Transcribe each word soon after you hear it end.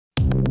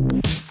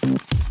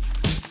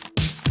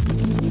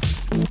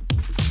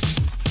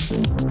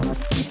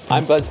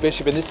I'm Buzz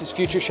Bishop, and this is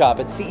Future Shop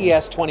at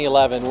CES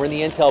 2011. We're in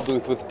the Intel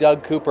booth with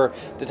Doug Cooper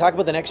to talk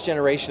about the next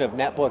generation of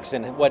netbooks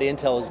and what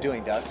Intel is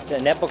doing, Doug. So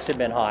netbooks have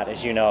been hot,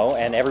 as you know,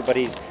 and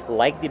everybody's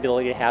liked the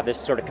ability to have this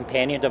sort of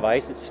companion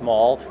device. It's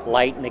small,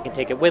 light, and they can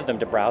take it with them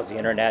to browse the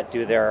internet,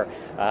 do their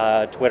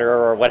Twitter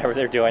or whatever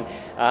they're doing.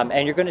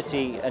 And you're going to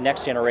see a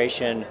next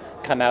generation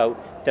come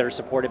out that are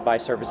supported by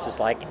services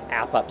like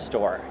AppUp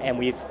Store. And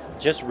we've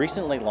just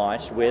recently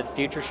launched with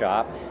Future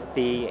Shop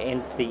the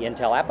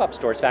Intel AppUp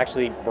Store. It's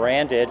actually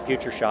branded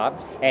Future Shop,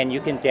 and you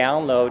can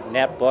download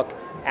netbook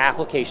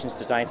applications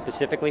designed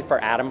specifically for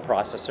Atom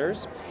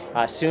processors,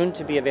 soon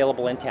to be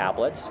available in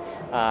tablets.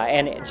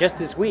 And just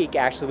this week,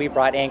 actually, we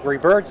brought Angry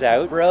Birds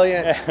out.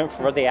 Brilliant.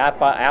 For the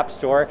App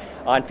Store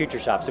on Future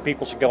Shop, so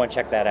people should go and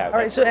check that out. All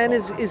right, so and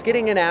is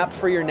getting an app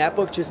for your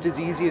netbook just as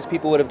easy as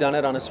people would have done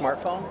it on a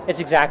smartphone? It's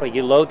exactly.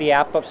 You load the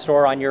AppUp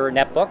Store on your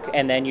netbook,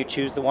 and then you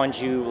choose the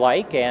ones you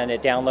like, and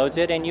it downloads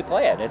it, and you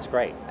play it. It's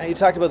great. And you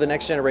talked about the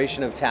next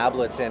generation of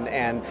tablets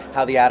and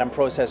how the Atom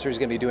processor is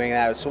going to be doing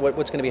that. So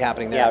what's going to be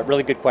happening there? Yeah,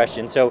 really good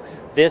question. So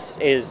this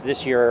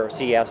year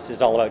CES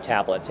is all about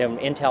tablets, and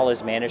Intel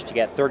has managed to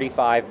get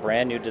 35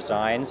 brand new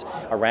designs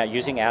around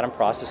using Atom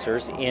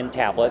processors in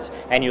tablets,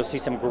 and you'll see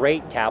some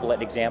great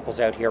tablet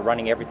examples out here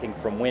running everything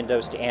from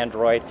Windows to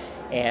Android,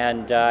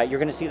 and you're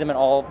going to see them in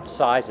all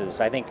sizes.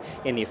 I think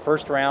in the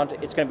first round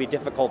it's going to be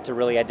difficult to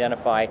really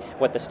identify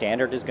what the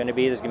standard is going to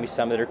be. There's going to be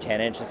some that are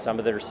 10 inches, some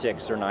that are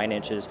 6 or 9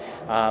 inches,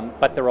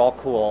 but they're all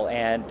cool,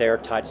 and they're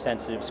touch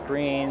sensitive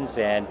screens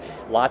and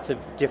lots of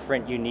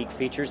different unique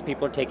features.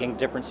 People are taking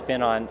different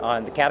spin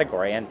on the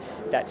category, and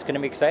that's going to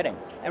be exciting.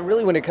 And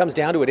really, when it comes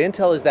down to it,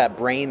 Intel is that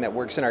brain that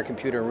works in our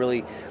computer and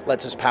really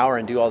lets us power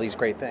and do all these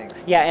great things.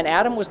 Yeah, and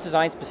Atom was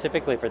designed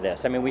specifically for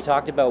this. I mean, we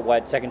talked about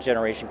what second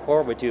generation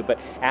Core would do, but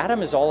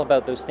Atom is all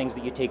about those things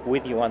that you take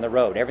with you on the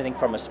road, everything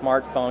from a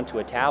smartphone to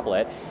a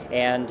tablet,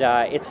 and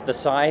it's the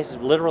size,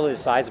 literally the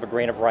size of a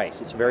grain of rice.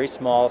 It's very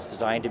small, it's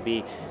designed to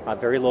be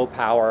very low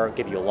power,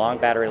 give you a long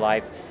battery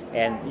life,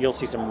 and you'll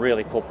see some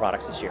really cool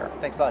products this year.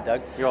 Thanks a lot,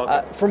 Doug. You're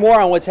welcome. For more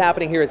on what's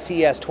happening here at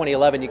CES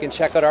 2011, you can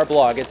check out our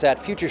blog. It's at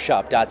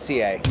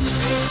futureshop.ca.